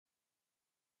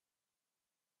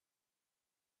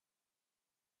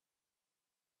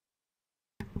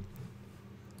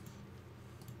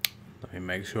Let me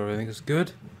make sure everything's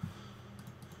good.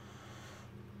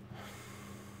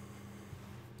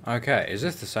 Okay, is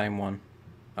this the same one?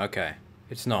 Okay,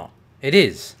 it's not. It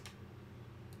is.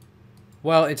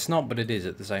 Well, it's not, but it is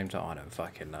at the same time. I don't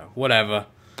fucking know. Whatever.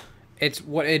 It's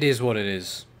what it is. What it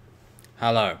is.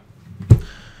 Hello.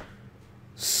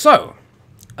 So,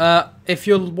 if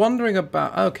you're wondering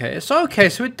about, okay, so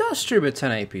it does stream at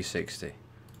 1080p 60.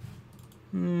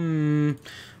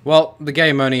 Well, the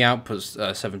game only outputs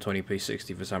 720p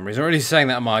 60 for some reason. I'm already saying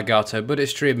that on my Elgato, but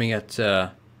it's streaming at.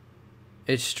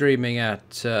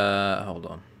 Hold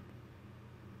on.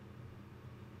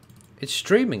 It's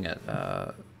streaming at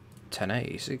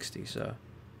 1080 60. So.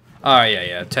 Oh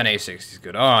yeah, 1080 60 is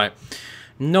good. All right.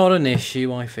 Not an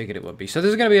issue, I figured it would be. So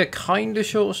there's going to be a kind of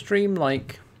short stream,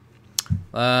 like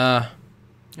an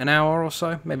hour or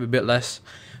so, maybe a bit less,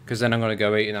 because then I'm going to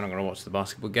go eat and then I'm going to watch the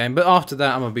basketball game. But after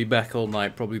that, I'm going to be back all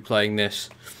night, probably playing this,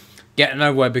 getting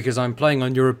nowhere because I'm playing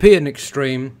on European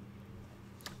Extreme.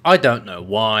 I don't know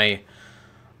why.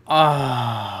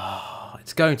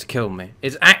 It's going to kill me.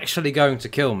 It's actually going to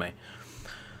kill me.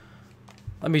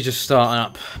 Let me just start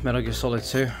up Metal Gear Solid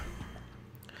 2.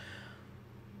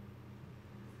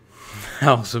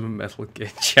 Ultimate Metal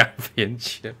Gear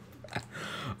Championship.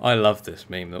 I love this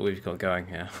meme that we've got going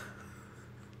here.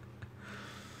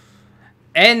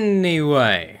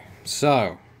 Anyway,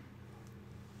 so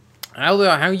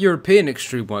how European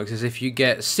Extreme works is if you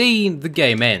get the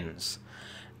game ends.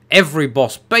 Every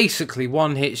boss basically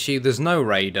one hits you. There's no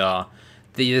radar.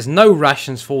 There's no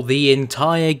rations for the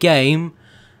entire game,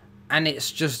 and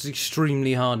it's just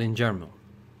extremely hard in general.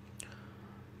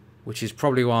 Which is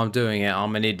probably why I'm doing it.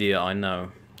 I'm an idiot, I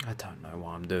know. I don't know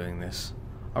why I'm doing this.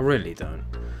 I really don't.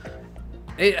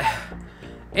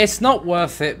 It's not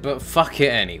worth it, but fuck it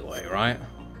anyway, right?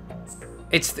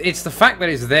 It's the fact that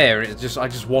it's there. It's just I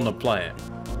just want to play it.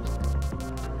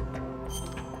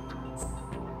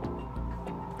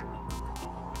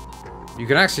 You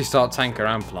can actually start tanker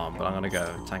and plant, but I'm gonna go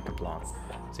tanker plant.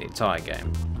 It's the entire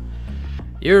game.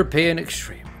 European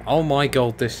Extreme. Oh my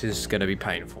god, this is gonna be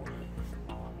painful.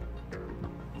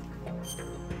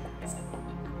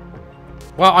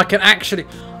 Well, I can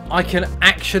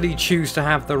actually choose to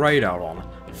have the radar on.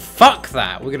 Fuck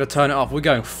that! We're gonna turn it off. We're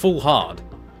going full hard.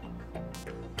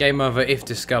 Game over if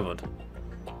discovered.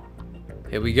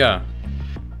 Here we go.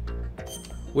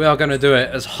 We are gonna do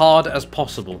it as hard as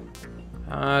possible.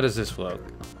 How does this work?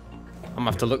 I'm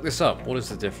gonna have to look this up. What is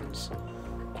the difference?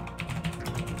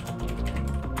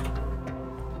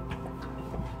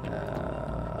 Here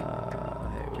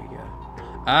we go.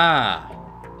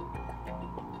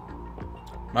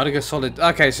 Metal Gear Solid.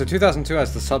 Okay, so 2002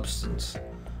 has the Substance.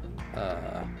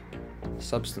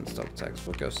 Substance doc text.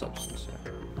 We'll go Substance,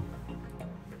 yeah.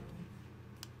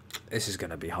 This is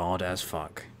gonna be hard as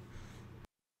fuck.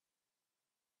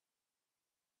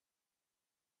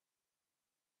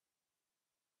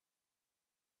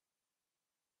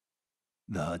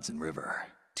 The Hudson River,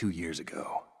 2 years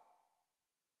ago.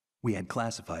 We had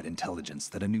classified intelligence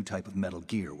that a new type of Metal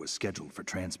Gear was scheduled for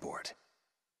transport.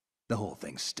 The whole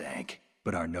thing stank,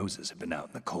 but our noses had been out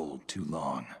in the cold too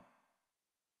long.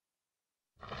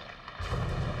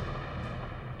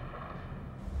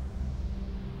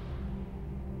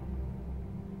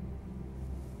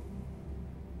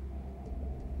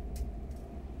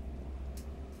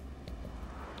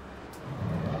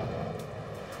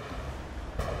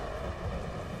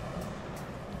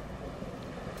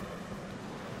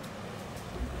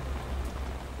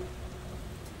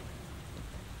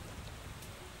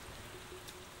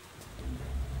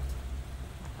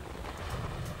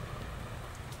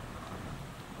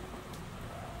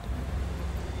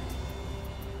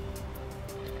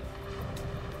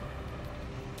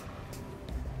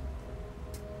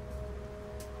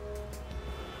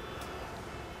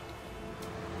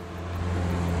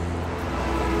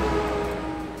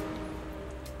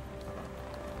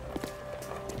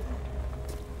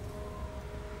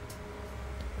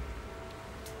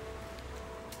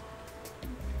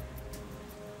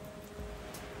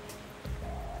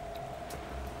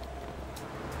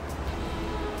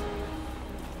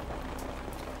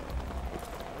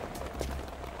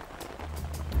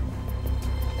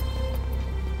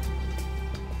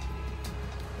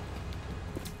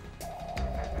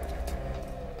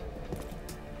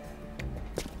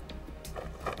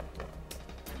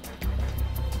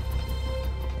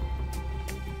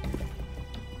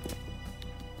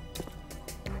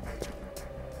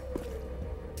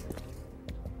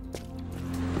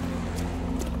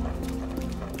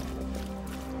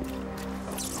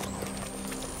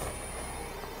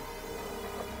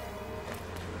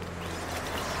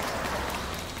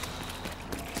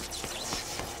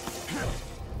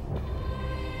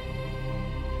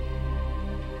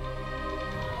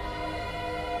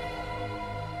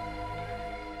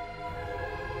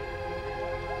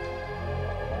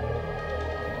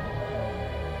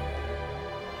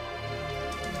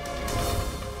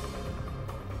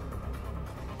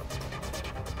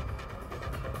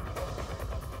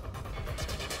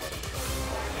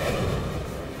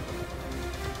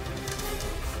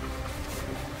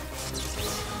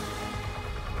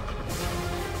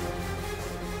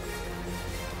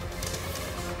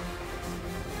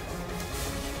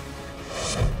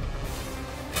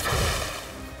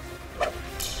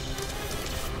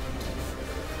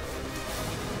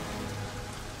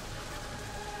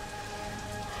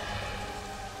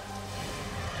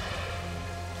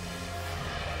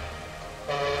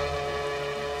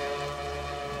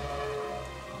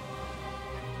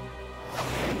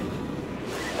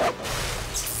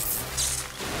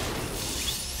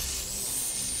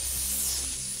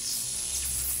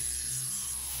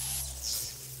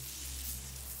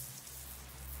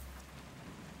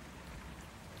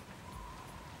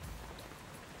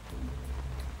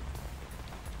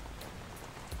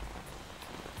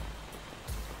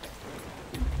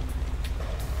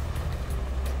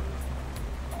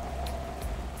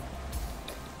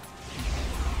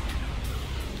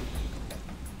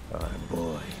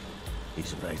 boy.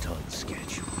 He's right on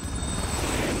schedule.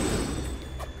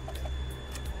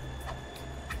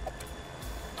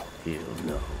 He'll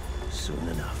know soon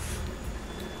enough.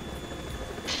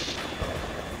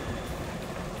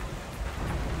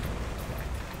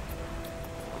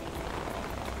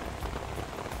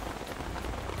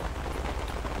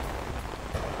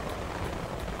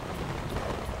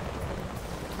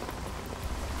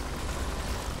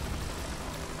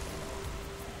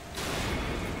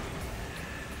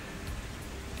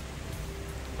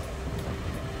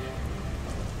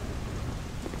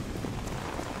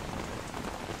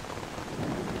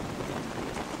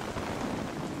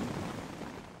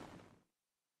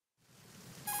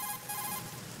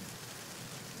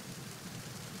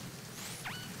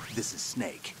 This is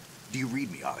Snake. Do you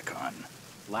read me, Otacon?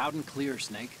 Loud and clear,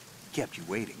 Snake. Kept you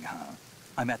waiting, huh?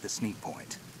 I'm at the sneak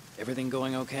point. Everything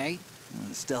going okay?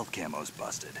 The stealth camo's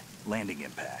busted. Landing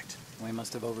impact. We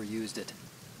must have overused it.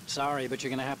 Sorry, but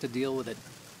you're gonna have to deal with it.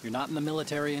 You're not in the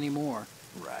military anymore.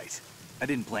 Right. I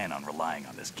didn't plan on relying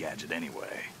on this gadget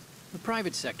anyway. The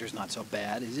private sector's not so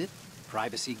bad, is it?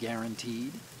 Privacy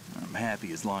guaranteed? I'm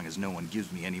happy as long as no one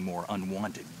gives me any more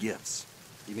unwanted gifts.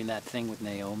 You mean that thing with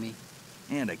Naomi?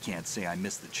 And I can't say I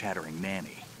miss the chattering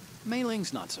nanny. Mei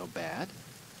Ling's not so bad.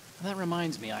 That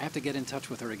reminds me, I have to get in touch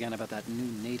with her again about that new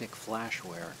Natick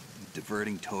flashware.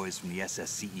 Diverting toys from the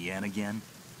SSCEN again?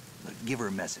 Look, give her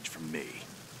a message from me.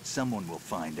 Someone will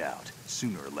find out,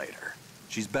 sooner or later.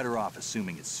 She's better off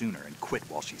assuming it sooner and quit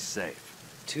while she's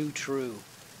safe. Too true.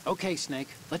 Okay, Snake,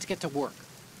 let's get to work.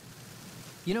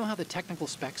 You know how the technical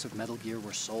specs of Metal Gear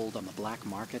were sold on the black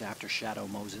market after Shadow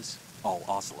Moses? All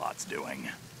Ocelot's doing.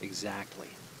 Exactly.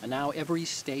 And now every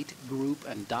state, group,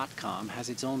 and .com has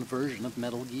its own version of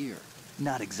Metal Gear.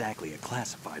 Not exactly a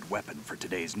classified weapon for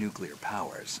today's nuclear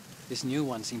powers. This new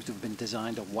one seems to have been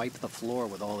designed to wipe the floor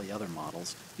with all the other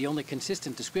models. The only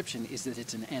consistent description is that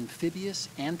it's an amphibious,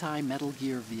 anti-Metal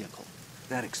Gear vehicle.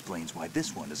 That explains why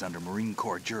this one is under Marine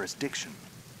Corps jurisdiction.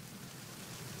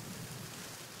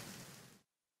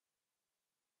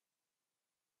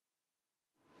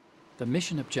 The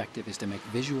mission objective is to make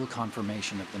visual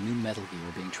confirmation of the new Metal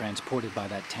Gear being transported by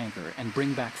that tanker and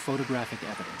bring back photographic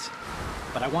evidence.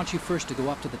 But I want you first to go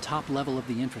up to the top level of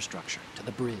the infrastructure, to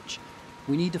the bridge.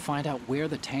 We need to find out where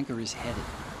the tanker is headed.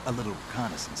 A little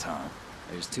reconnaissance, huh?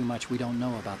 There's too much we don't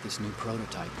know about this new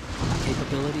prototype.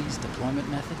 Capabilities, deployment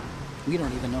method. We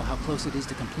don't even know how close it is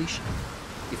to completion.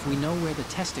 If we know where the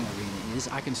testing arena is,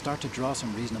 I can start to draw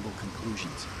some reasonable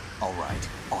conclusions. All right,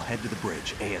 I'll head to the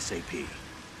bridge ASAP.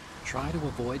 Try to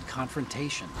avoid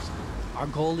confrontations. Our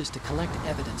goal is to collect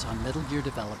evidence on Metal Gear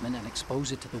development and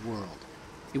expose it to the world.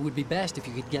 It would be best if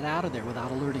you could get out of there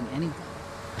without alerting anyone.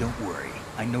 Don't worry,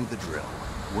 I know the drill.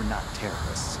 We're not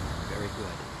terrorists. Very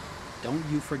good. Don't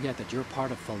you forget that you're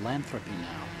part of Philanthropy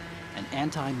now, an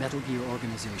anti-Metal Gear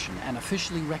organization and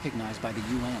officially recognized by the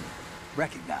UN.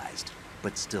 Recognized,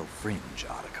 but still fringe,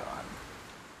 Otacon.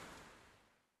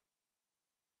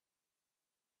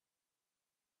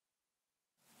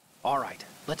 All right,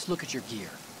 let's look at your gear.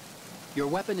 Your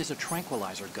weapon is a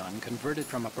tranquilizer gun converted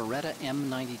from a Beretta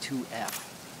M92F.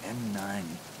 M9.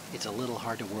 It's a little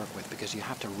hard to work with because you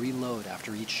have to reload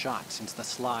after each shot since the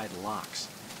slide locks.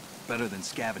 Better than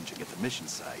scavenging at the mission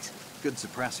site. Good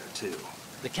suppressor, too.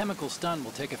 The chemical stun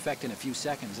will take effect in a few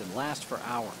seconds and last for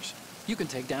hours. You can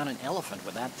take down an elephant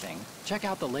with that thing. Check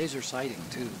out the laser sighting,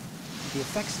 too. The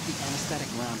effects of the anesthetic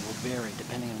round will vary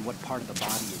depending on what part of the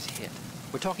body is hit.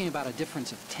 We're talking about a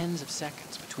difference of tens of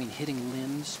seconds between hitting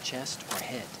limbs, chest, or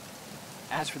head.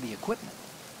 As for the equipment...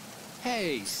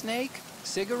 Hey, Snake,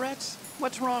 cigarettes?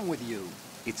 What's wrong with you?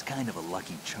 It's kind of a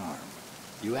lucky charm.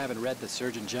 You haven't read the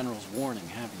Surgeon General's warning,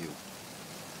 have you?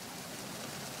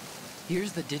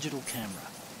 Here's the digital camera.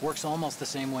 Works almost the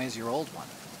same way as your old one.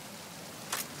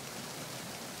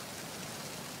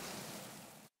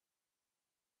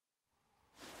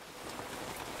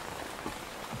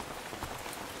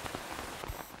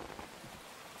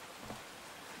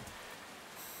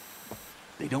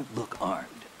 They don't look armed.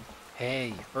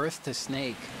 Hey, Earth to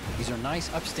Snake. These are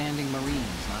nice, upstanding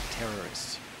Marines, not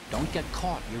terrorists. Don't get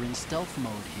caught. You're in stealth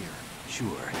mode here.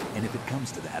 Sure, and if it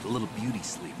comes to that, a little beauty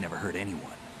sleep never hurt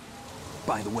anyone.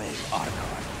 By the way,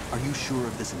 Otacon, are you sure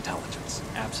of this intelligence?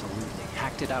 Absolutely.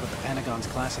 Hacked it out of the Pentagon's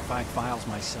classified files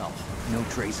myself. No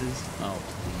traces? Oh,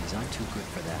 please, I'm too good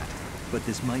for that. But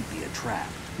this might be a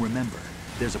trap. Remember,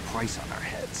 there's a price on our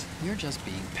heads. You're just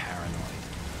being paranoid.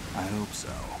 I hope so.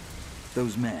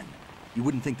 Those men, you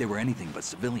wouldn't think they were anything but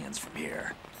civilians from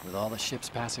here. With all the ships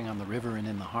passing on the river and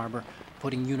in the harbor,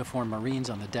 putting uniformed Marines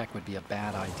on the deck would be a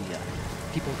bad idea.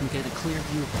 People can get a clear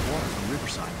view of the water from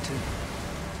Riverside, too.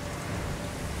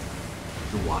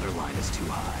 The water line is too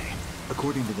high.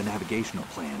 According to the navigational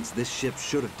plans, this ship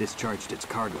should have discharged its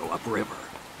cargo upriver.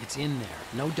 It's in there,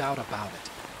 no doubt about it.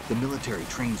 The military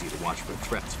trains you to watch for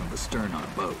threats from the stern on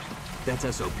a boat. That's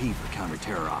SOP for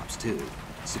counter-terror ops, too.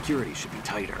 Security should be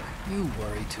tighter. You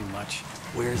worry too much.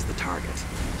 Where's the target?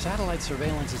 Satellite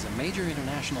surveillance is a major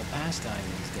international pastime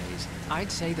these days.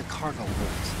 I'd say the cargo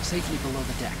holds, safely below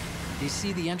the deck. Do you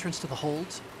see the entrance to the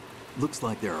holds? Looks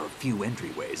like there are a few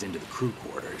entryways into the crew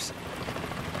quarters.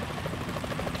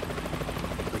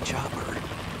 The chopper.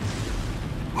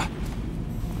 What?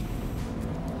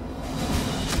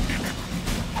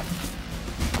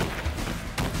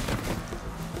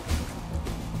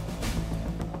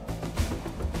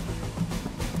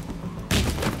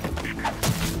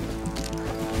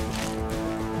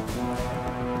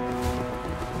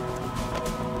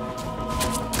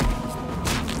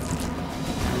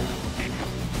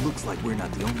 Looks like we're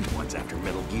not the only ones after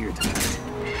Metal Gear tonight.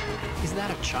 Is that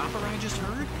a chopper I just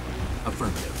heard?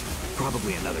 Affirmative.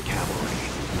 Probably another cavalry.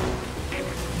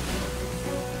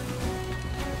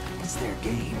 It's their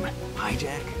game.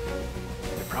 Hijack?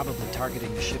 They're probably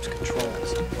targeting the ship's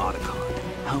controls. Otacon.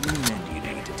 How many men do you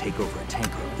need to take over a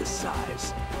tanker of this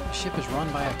size? The ship is run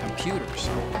by a computer,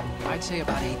 so I'd say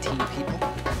about 18 people.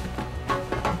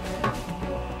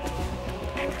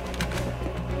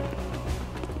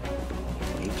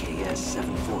 AKS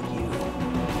 74U.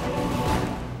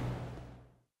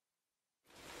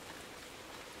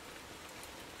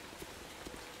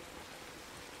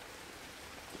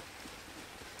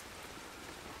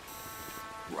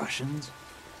 Russians?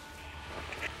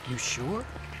 You sure?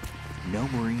 No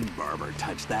Marine barber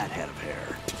touched that head of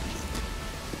hair.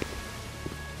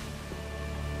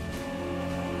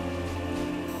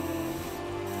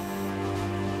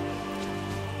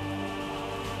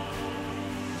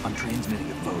 I'm transmitting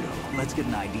a photo. Let's get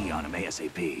an ID on him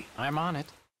ASAP. I'm on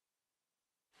it.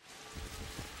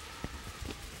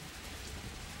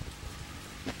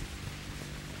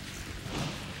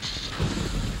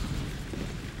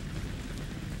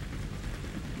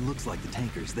 Looks like the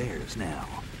tanker's theirs now.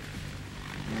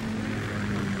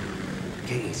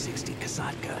 Ka-60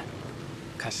 Kasatka.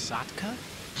 Kasatka?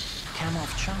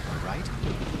 Kamov chopper, right?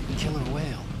 Killer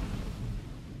whale.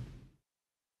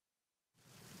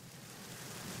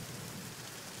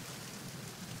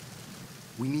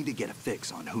 We need to get a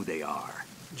fix on who they are.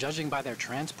 Judging by their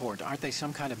transport, aren't they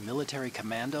some kind of military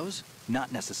commandos?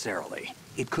 Not necessarily.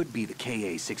 It could be the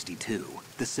Ka-62,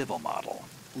 the civil model.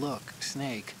 Look,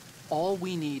 Snake, all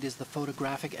we need is the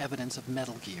photographic evidence of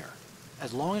Metal Gear.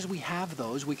 As long as we have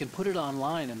those, we can put it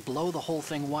online and blow the whole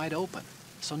thing wide open.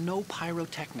 So no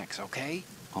pyrotechnics, okay?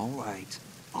 All right.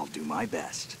 I'll do my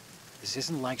best. This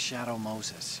isn't like Shadow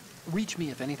Moses. Reach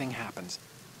me if anything happens.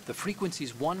 The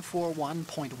frequency's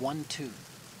 141.12.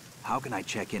 How can I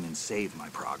check in and save my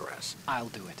progress? I'll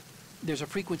do it. There's a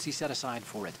frequency set aside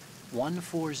for it.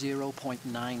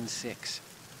 140.96.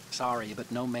 Sorry, but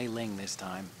no Mei Ling this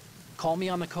time. Call me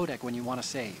on the codec when you want to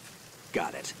save.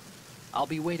 Got it. I'll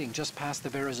be waiting just past the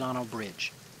Verrazano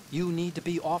Bridge. You need to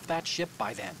be off that ship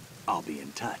by then. I'll be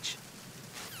in touch.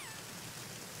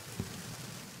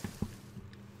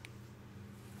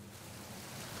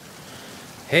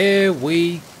 Here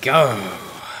we go.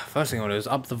 First thing I want to do is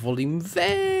up the volume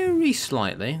very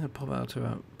slightly. I'll pop out to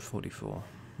about 44.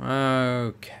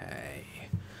 Okay.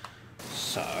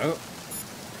 So,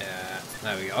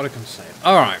 there we go. Otacon save.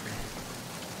 Alright.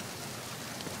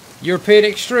 European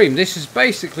Extreme. This is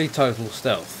basically total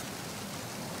stealth.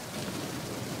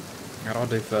 How do I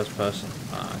do first person?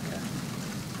 Ah, okay.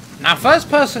 Now, first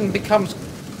person becomes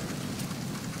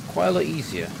quite a lot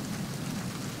easier.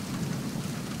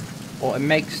 Or it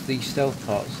makes the stealth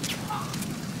parts.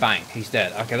 Bang, he's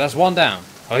dead. Okay, that's one down.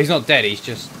 Oh, he's not dead, he's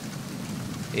just...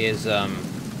 He is,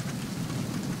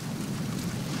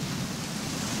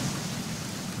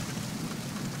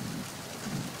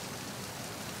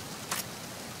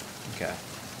 Okay.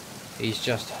 He's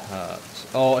just hurt.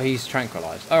 Oh, he's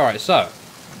tranquilized. Alright, so...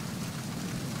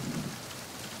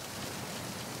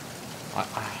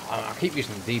 I keep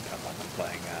using the D-pad like I'm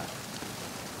playing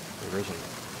the original.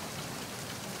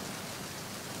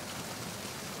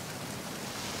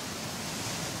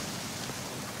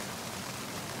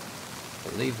 I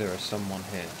believe there is someone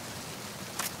here.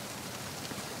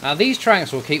 Now these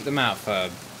tranks will keep them out for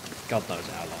God knows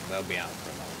how long. They'll be out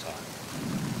for a long time.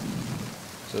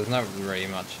 So there's not really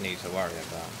much need to worry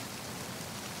about.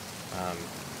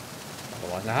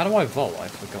 Otherwise, now how do I vault?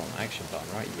 I've forgotten. Action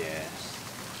button, right? Yes.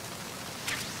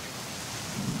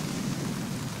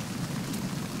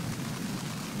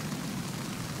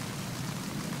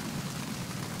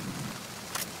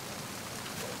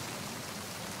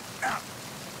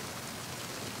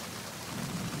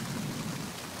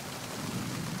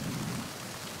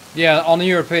 Yeah, on the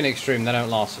European extreme, they don't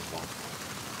last as long.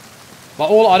 But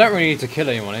all I don't really need to kill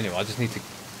anyone anyway. I just need to.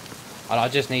 I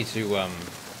just need to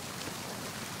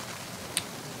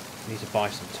buy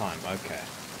some time. Okay.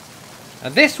 Now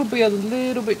this will be a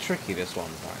little bit tricky. This one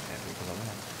right here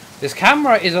because this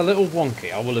camera is a little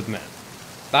wonky. I will admit.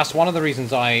 That's one of the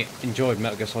reasons I enjoyed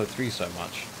Metal Gear Solid 3 so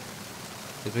much.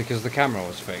 Is because the camera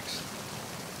was fixed.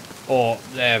 Or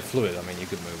fluid. I mean, you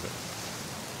could move it.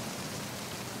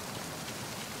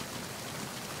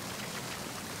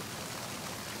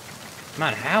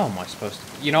 Man, how am I supposed to...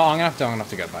 You know, I'm gonna have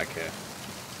to go back here.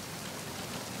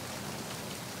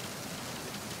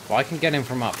 If I can get him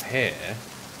from up here...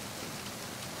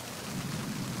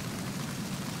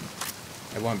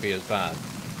 It won't be as bad.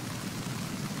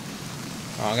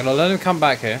 Alright, I'm gonna let him come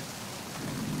back here.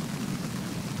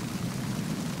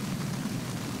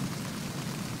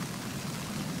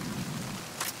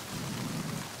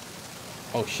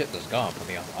 Oh shit, there's a guy up on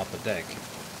the upper deck.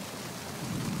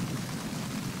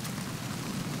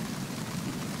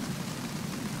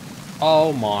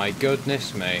 Oh my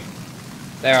goodness me.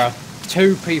 There are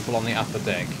 2 people on the upper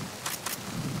deck.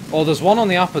 Oh, there's one on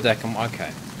the upper deck.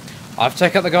 Okay. I've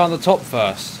taken out the guy on the top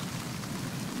first.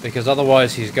 Because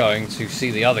otherwise he's going to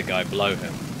see the other guy below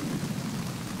him.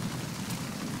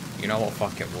 You know what?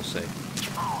 Fuck it. We'll see.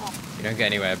 You don't get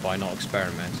anywhere by not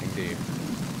experimenting, do you?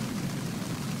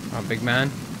 Oh, big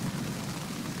man.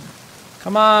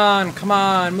 Come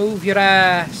on. Move your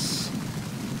ass.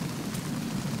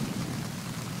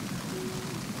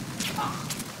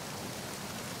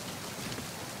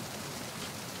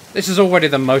 This is already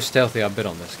the most stealthy I've been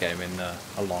on this game in a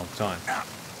long time.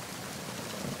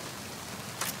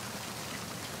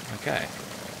 Okay.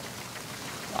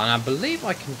 And I believe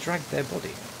I can drag their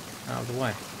body out of the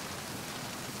way.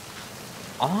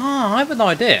 Ah, I have an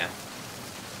idea.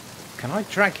 Can I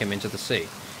drag him into the sea?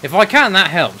 If I can, that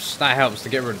helps. That helps to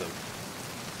get rid of them.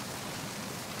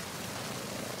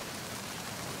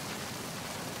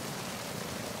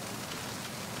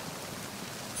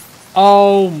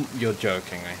 Oh, you're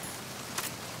joking me.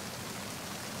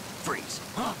 Freeze.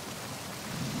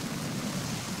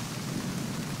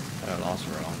 They don't last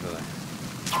very long, do they?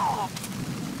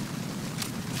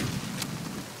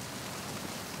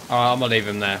 Alright, I'm gonna leave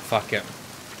him there. Fuck it.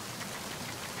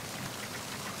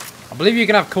 I believe you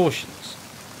can have cautions,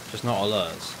 just not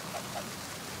alerts.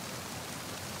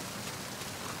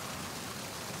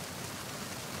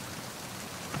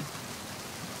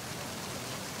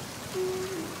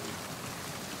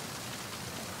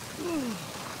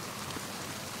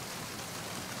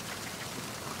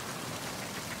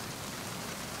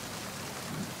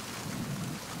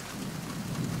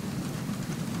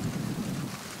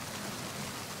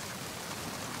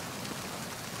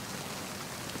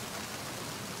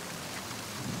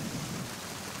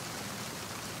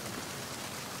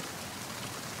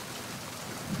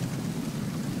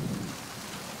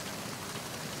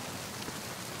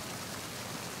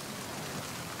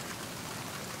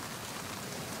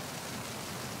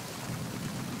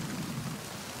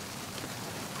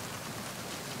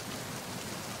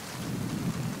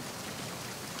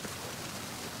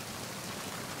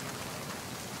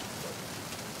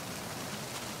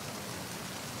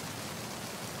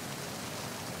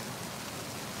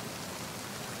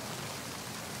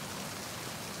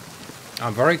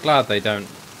 I'm very glad they don't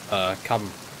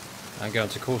come and go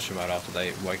into caution mode after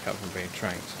they wake up from being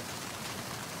tranked.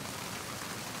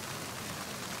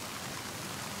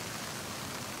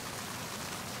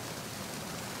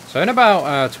 So in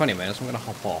about 20 minutes I'm going to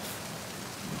hop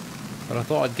off. But I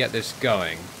thought I'd get this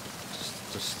going just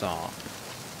to start.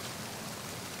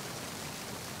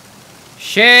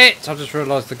 Shit! I've just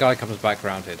realised the guy comes back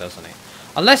around here, doesn't he?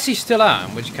 Unless he's still out,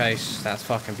 in which case that's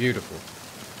fucking beautiful.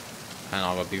 And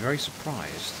I would be very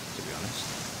surprised, to be honest.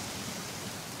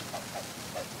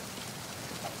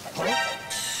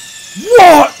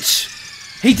 What?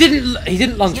 He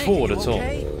didn't lunge forward at all.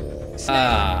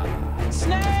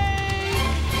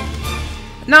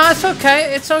 No, it's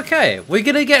okay. It's okay. We're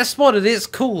gonna get spotted. It's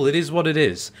cool. It is what it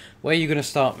is. Where are you gonna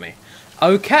start me?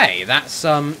 Okay, that's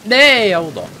Hey,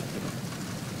 hold on.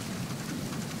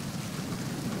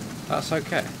 That's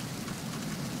okay.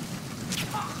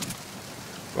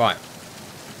 Right.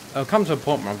 I'll come to a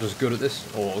point where I'm just good at this,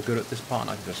 or good at this part,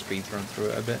 and I can just speed run through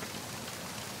it a bit.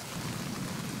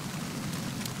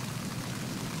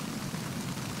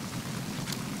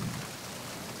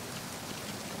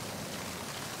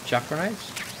 Chaff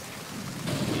grenades?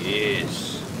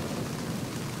 Yes.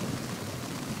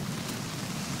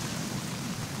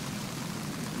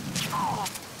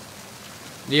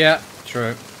 Yeah,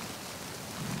 true.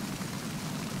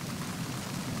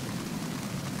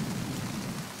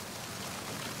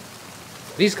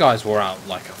 These guys were out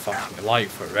like a fucking light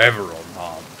forever on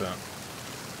hard, but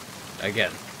again,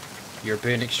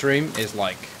 European Extreme is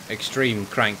like Extreme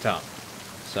cranked up.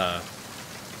 So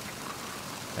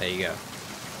there you go.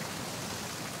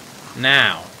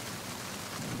 Now,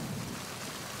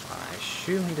 I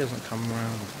assume he doesn't come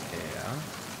around here.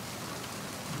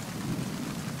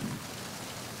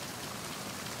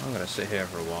 I'm gonna sit here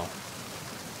for a while.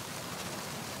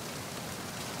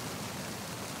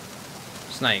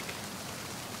 Snake.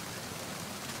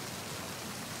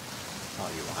 Oh,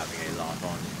 you are having a laugh,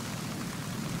 aren't you?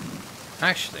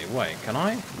 Actually, wait, can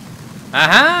I?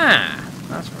 Aha!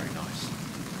 That's very nice.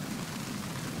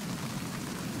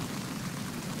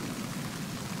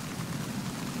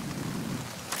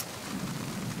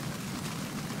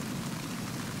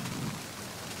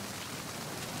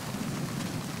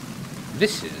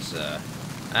 This is,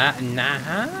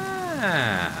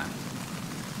 nah.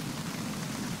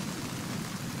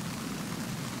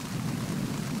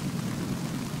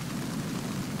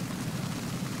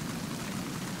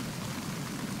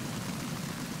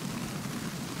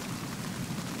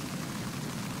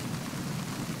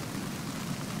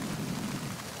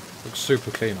 Looks super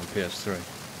clean on PS3.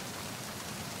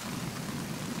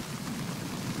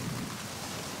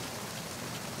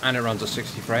 And it runs at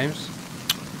 60 frames.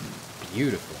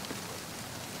 Beautiful.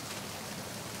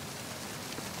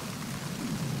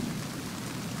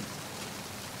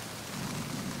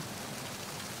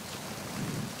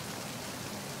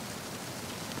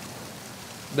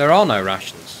 There are no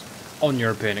rations on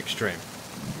European Extreme.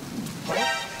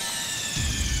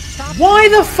 Why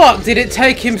the fuck did it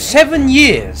take him 7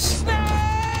 years?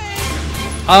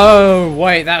 Oh,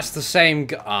 wait, that's the same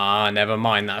guy. Ah, never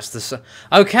mind, that's the same.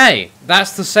 Okay,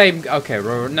 that's the same. Okay,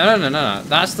 no.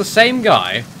 That's the same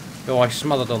guy who I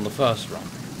smothered on the first run.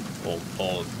 Or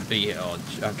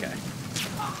okay.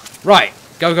 Right,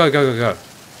 go. There'll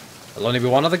only be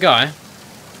one other guy.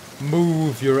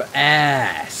 Move your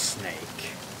ass, Snake.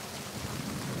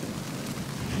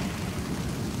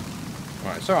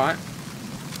 Right, it's alright.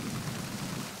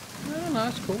 No,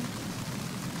 it's cool.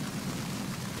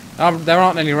 There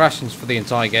aren't any rations for the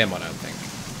entire game, I don't think.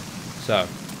 So,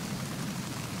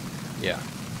 yeah.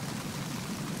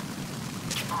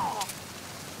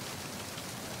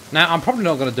 Now, I'm probably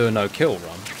not going to do a no-kill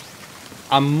run.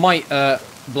 I might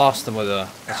blast them with a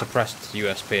suppressed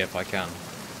USP if I can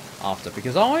after,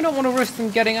 because I don't want to risk them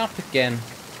getting up again.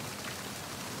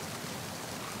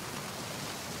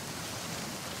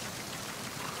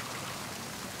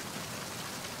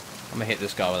 I'm going to hit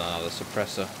this guy with another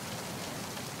suppressor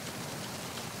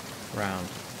round.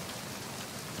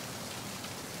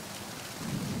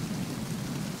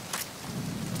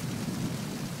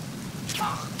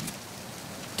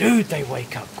 Dude, they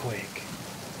wake up quick.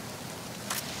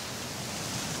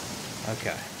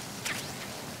 Okay.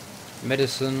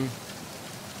 Medicine.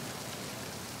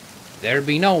 There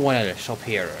be no one else up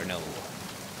here, no.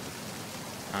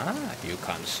 Ah, you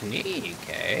can sneak,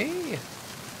 eh?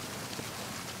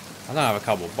 I don't have a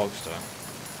couple of bugs though.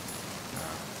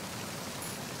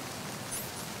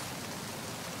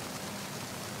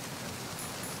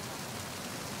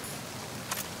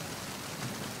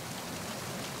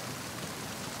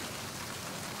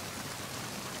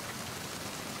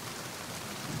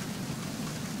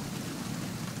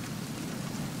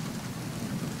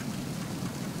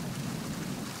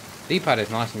 D-pad is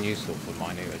nice and useful for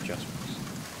minor adjustments.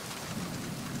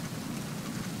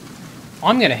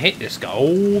 I'm going to hit this guy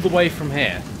all the way from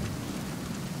here.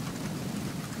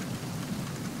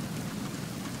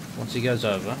 Once he goes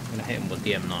over, I'm going to hit him with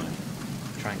the M9.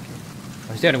 Trank him.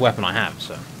 It's the only weapon I have,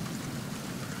 so.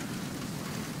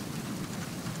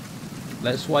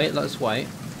 Let's wait.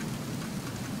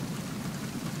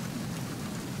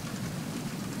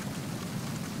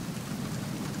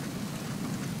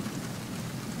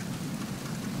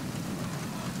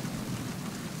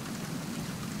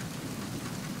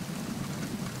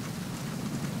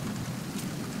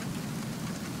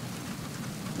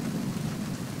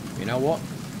 You know what?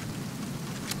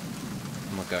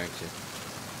 I'm not going to.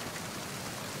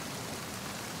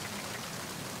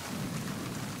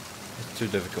 It's too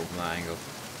difficult from that angle.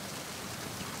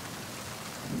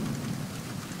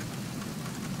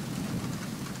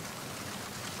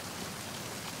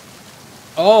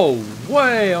 Oh,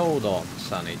 way, hold on,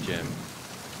 Sunny Jim.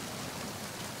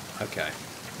 Okay.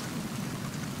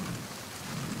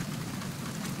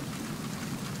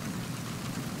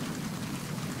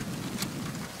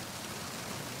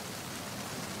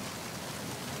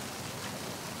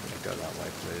 Go that way,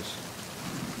 please.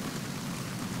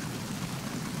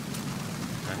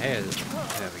 Now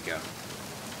there we go.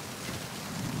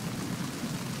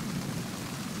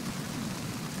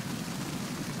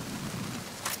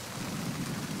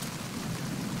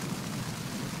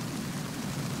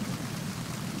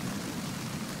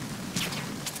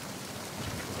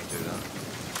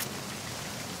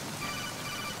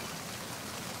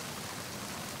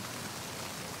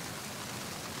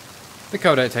 The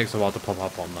codec takes a while to pop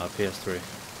up on PS3,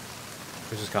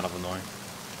 which is kind of annoying.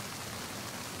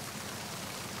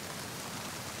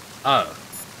 Oh.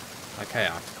 Okay,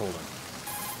 I have to call them.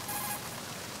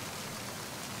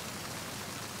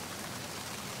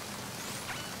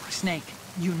 Snake,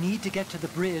 you need to get to the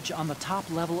bridge on the top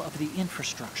level of the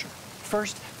infrastructure.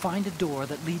 First, find a door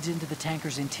that leads into the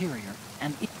tanker's interior,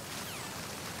 and...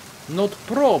 Not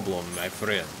problem, my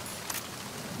friend.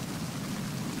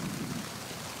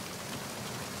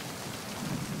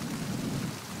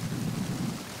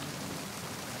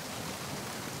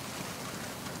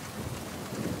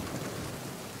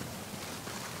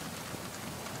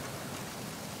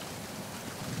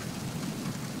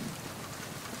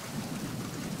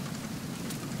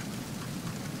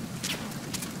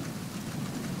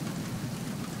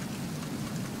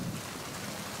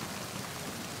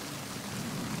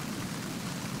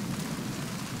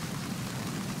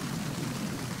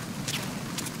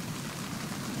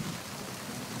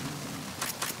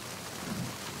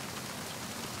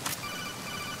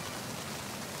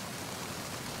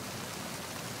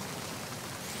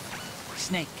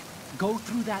 Snake, go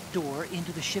through that door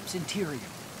into the ship's interior.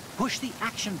 Push the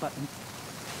action button.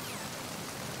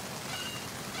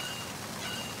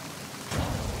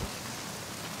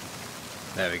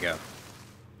 There we go.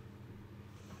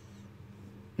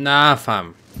 Nah,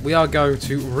 fam. We are going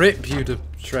to rip you to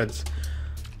shreds.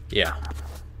 Yeah.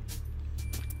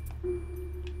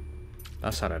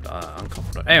 That sounded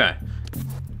unconfident. Anyway.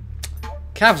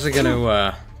 Cavs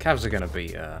are gonna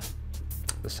beat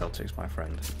the Celtics, my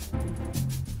friend.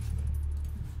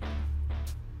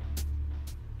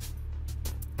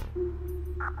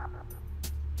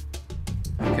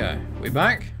 Okay, we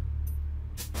back?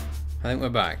 I think we're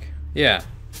back. Yeah.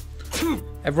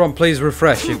 Everyone please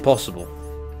refresh if possible.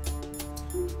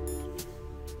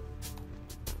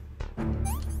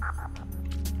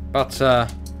 But,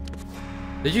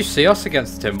 did you see us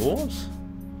against the Timberwolves?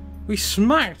 We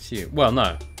smacked you. Well,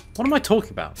 no. What am I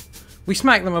talking about? We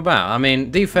smacked them about. I mean,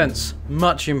 defense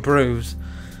much improved.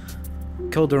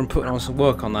 Calderon putting on some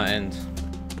work on that end.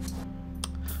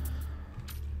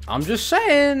 I'm just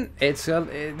saying, it's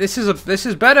this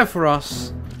is better for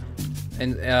us,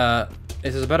 and it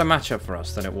is a better matchup for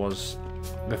us than it was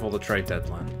before the trade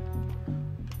deadline,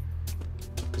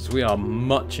 because we are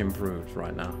much improved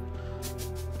right now,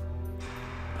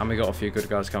 and we got a few good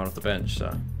guys coming off the bench.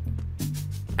 So,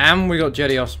 and we got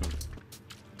Jetty Osman.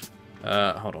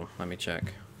 Hold on, let me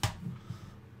check.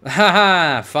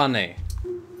 Haha, funny.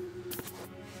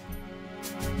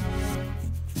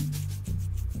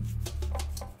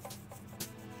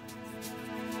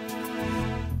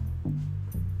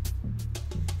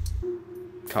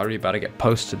 Kyrie about to get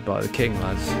posted by the king,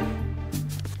 lads.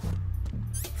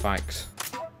 Thanks.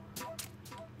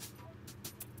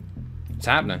 What's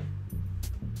happening?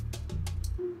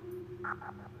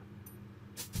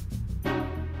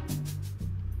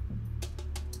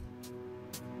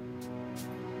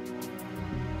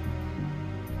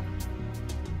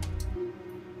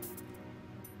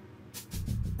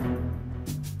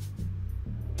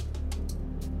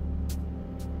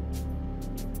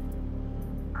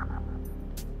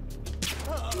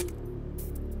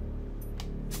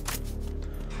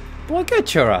 Well,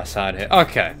 get your ass out here.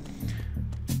 Okay.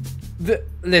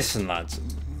 Listen, lads.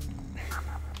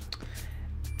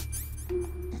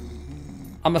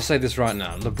 I'm gonna say this right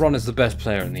now. LeBron is the best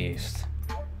player in the East.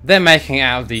 They're making it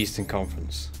out of the Eastern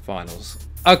Conference Finals.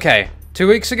 Okay, 2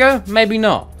 weeks ago, maybe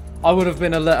not. I would have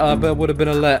been a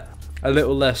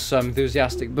little less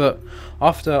enthusiastic. But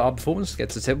after our performance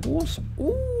against the Timberwolves,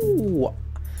 ooh.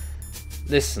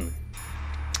 Listen.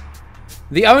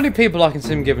 The only people I can see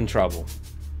them giving trouble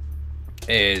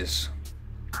is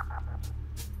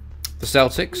the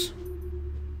Celtics,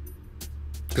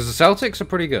 because the Celtics are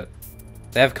pretty good.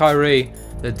 They have Kyrie.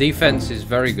 The defense is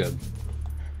very good.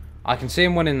 I can see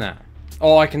them winning that,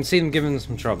 or I can see them giving them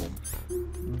some trouble.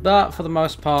 But for the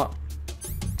most part,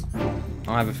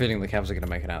 I have a feeling the Cavs are going to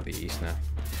make it out of the East now.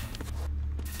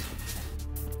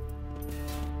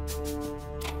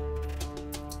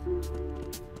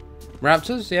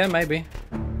 Raptors, yeah, maybe.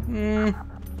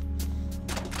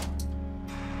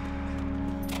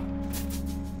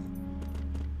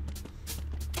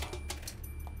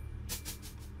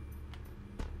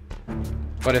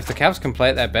 But if the Cavs can play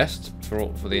at their best for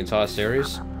the entire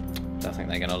series, don't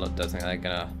think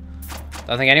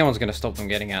anyone's gonna stop them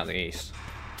getting out of the East.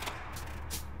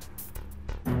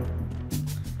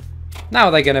 Now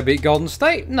are they gonna beat Golden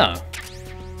State? No.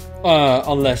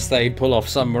 Unless they pull off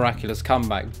some miraculous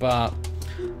comeback, but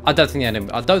I don't think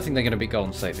they're gonna beat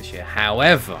Golden State this year.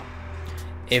 However,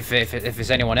 if it's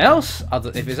anyone else,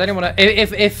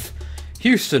 if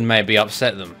Houston maybe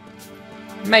upset them.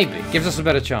 Maybe. Gives us a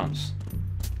better chance.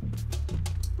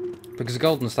 Because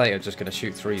Golden State are just going to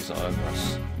shoot threes over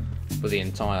us for the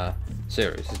entire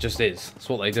series. It just is. That's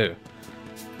what they do.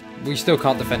 We still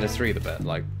can't defend a three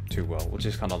too well, which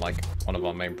is kind of like one of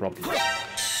our main problems.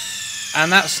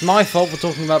 And that's my fault for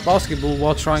talking about basketball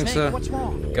while trying Snake, to what's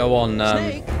wrong? go on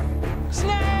Snake!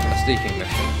 Snake! a sneaking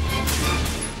mission.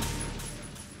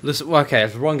 Listen, well, okay,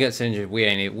 if Ron gets injured, we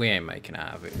ain't making it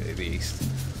out of it at least.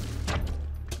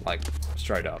 Like,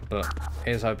 straight up. But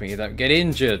here's hoping you don't get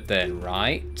injured then,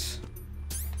 right?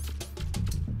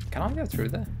 Can I go through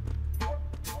there?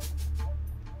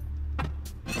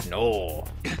 No.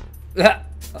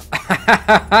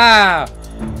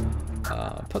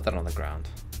 Put that on the ground.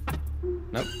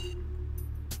 Nope.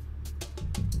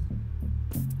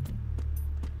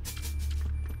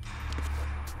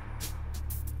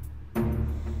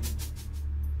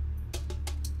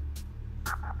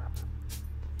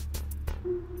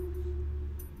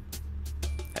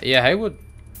 Yeah, Hayward.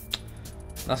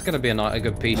 That's going to be a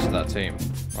good piece of that team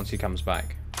once he comes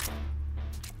back.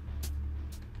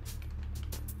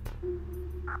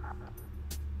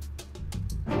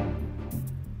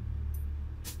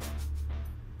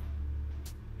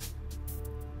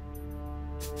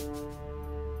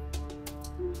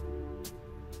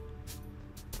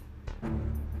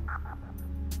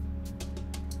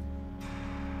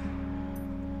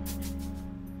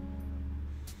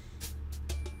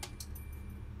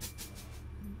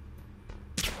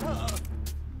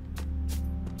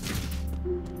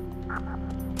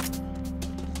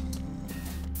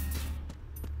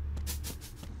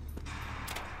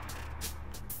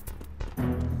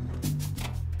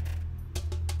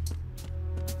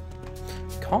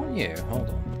 Can't you? Hold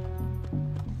on.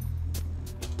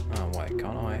 Oh wait,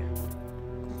 can't I?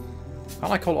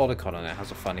 Can't I call Otacon and it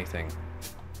has a funny thing?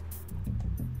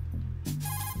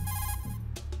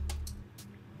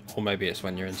 Or maybe it's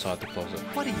when you're inside the closet.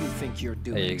 What do you think you're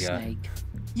doing, There you go. Snake?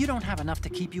 You don't have enough to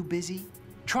keep you busy?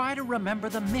 Try to remember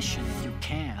the mission if you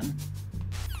can.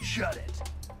 Shut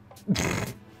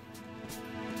it.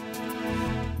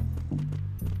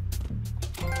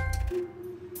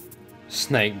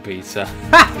 Snake Beater.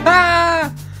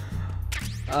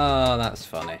 Oh, that's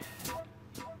funny.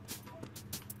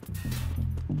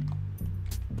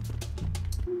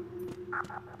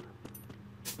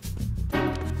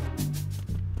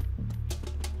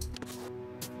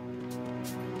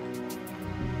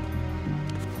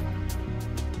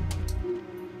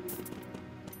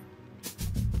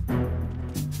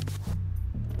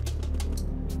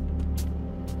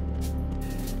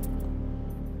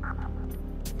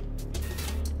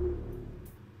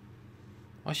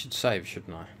 I should save,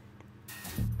 shouldn't I?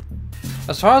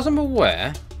 As far as I'm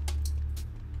aware,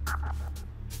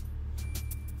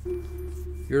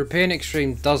 European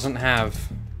Extreme doesn't have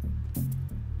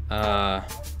so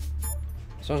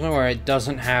I don't know where it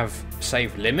doesn't have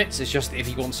save limits. It's just if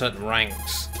you go on certain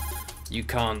ranks, you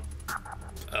can't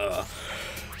Do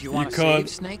you want to can't-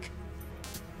 save, Snake?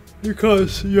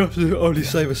 because you have to only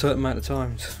save a certain amount of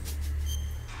times.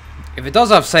 If it does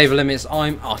have save limits,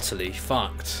 I'm utterly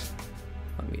fucked.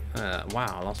 Let me,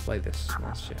 wow, let's play this.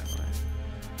 Let's see.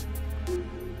 Right.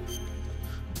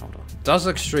 Hold on. Does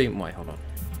Extreme... Wait, hold on.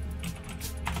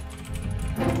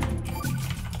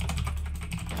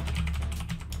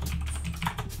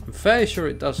 I'm fairly sure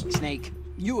it doesn't. Snake,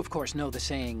 you of course know the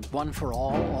saying, one for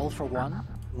all for one?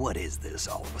 What is this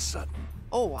all of a sudden?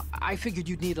 Oh, I figured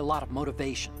you'd need a lot of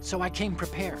motivation, so I came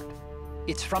prepared.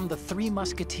 It's from the Three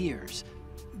Musketeers.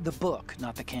 The book,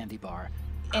 not the candy bar.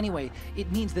 Anyway,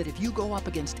 it means that if you go up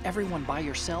against everyone by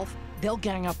yourself, they'll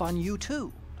gang up on you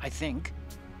too, I think.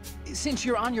 Since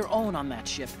you're on your own on that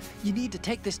ship, you need to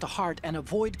take this to heart and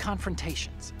avoid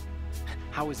confrontations.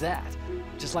 How was that?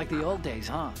 Just like the old days,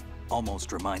 huh?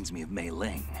 Almost reminds me of Mei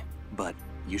Ling, but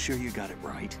you sure you got it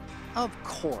right? Of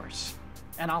course.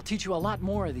 And I'll teach you a lot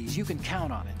more of these. You can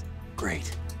count on it.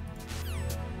 Great.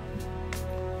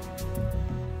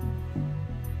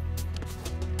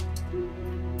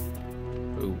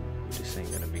 Ooh, this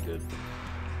ain't gonna be good.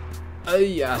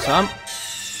 Yeah, Sam.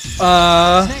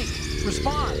 Snake,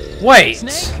 respond! Wait!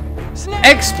 Snake! Snake!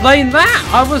 Explain that!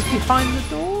 I was behind the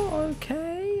door.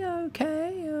 Okay,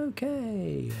 okay,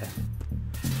 okay.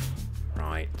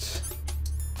 Right.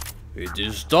 It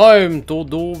is time to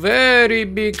do very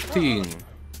big thing.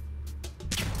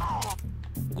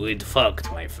 Good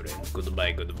fucked, my friend.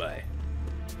 Goodbye, goodbye.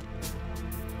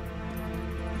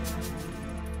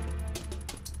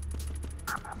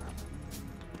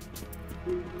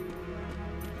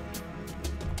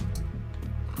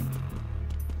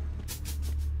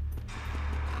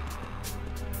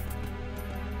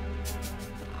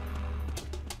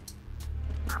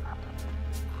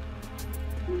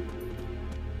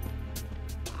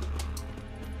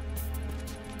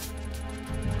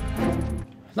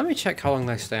 Let me check how long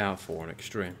they stay out for in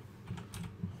extreme.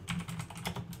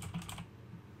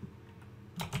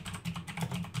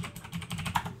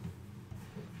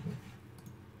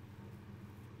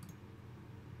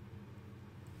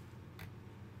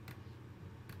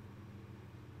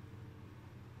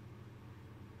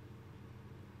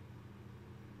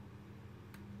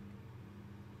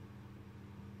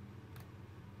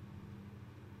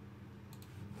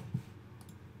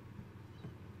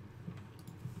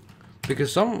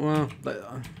 Because some, well,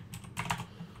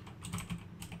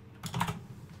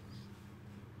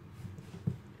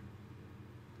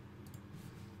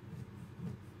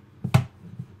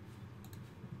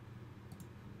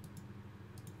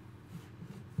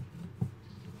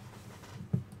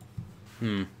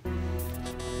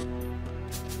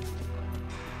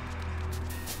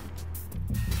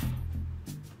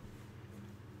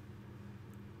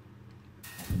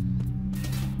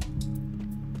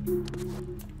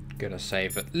 gonna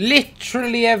save it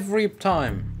literally every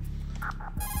time.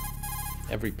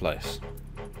 Every place.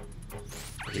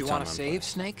 Every You time want to I'm save, playing.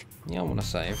 Snake? Yeah, I want to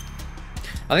save.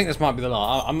 I think this might be the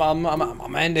last.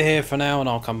 I'm ending here for now, and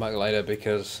I'll come back later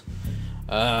because,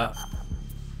 well,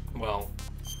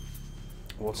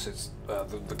 what's it?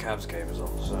 The Cavs game is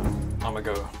on, so I'm gonna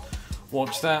go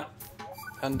watch that,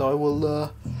 and I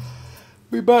will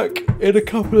be back in a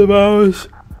couple of hours.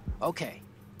 Okay.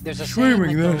 There's a saying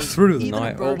Streaming that this goes, through the "Even a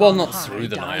night. bird Well, on not high through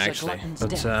the night dies a actually, glutton's but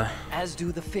death, as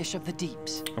do the fish of the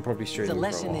deeps." I'll probably stream The it for a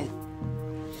lesson while.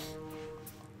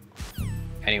 is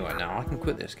Anyway, now I can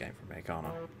quit this game from here, can't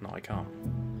I? No, I can't.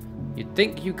 You'd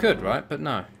think you could, right? But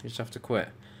no, you just have to quit.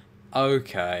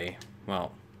 Okay,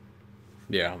 well,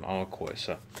 yeah, I'll quit.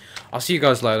 So, I'll see you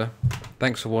guys later.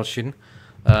 Thanks for watching.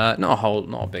 Not a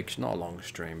long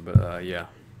stream, but yeah,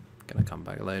 gonna come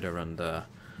back later and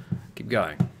keep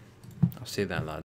going. I'll see you then, lads.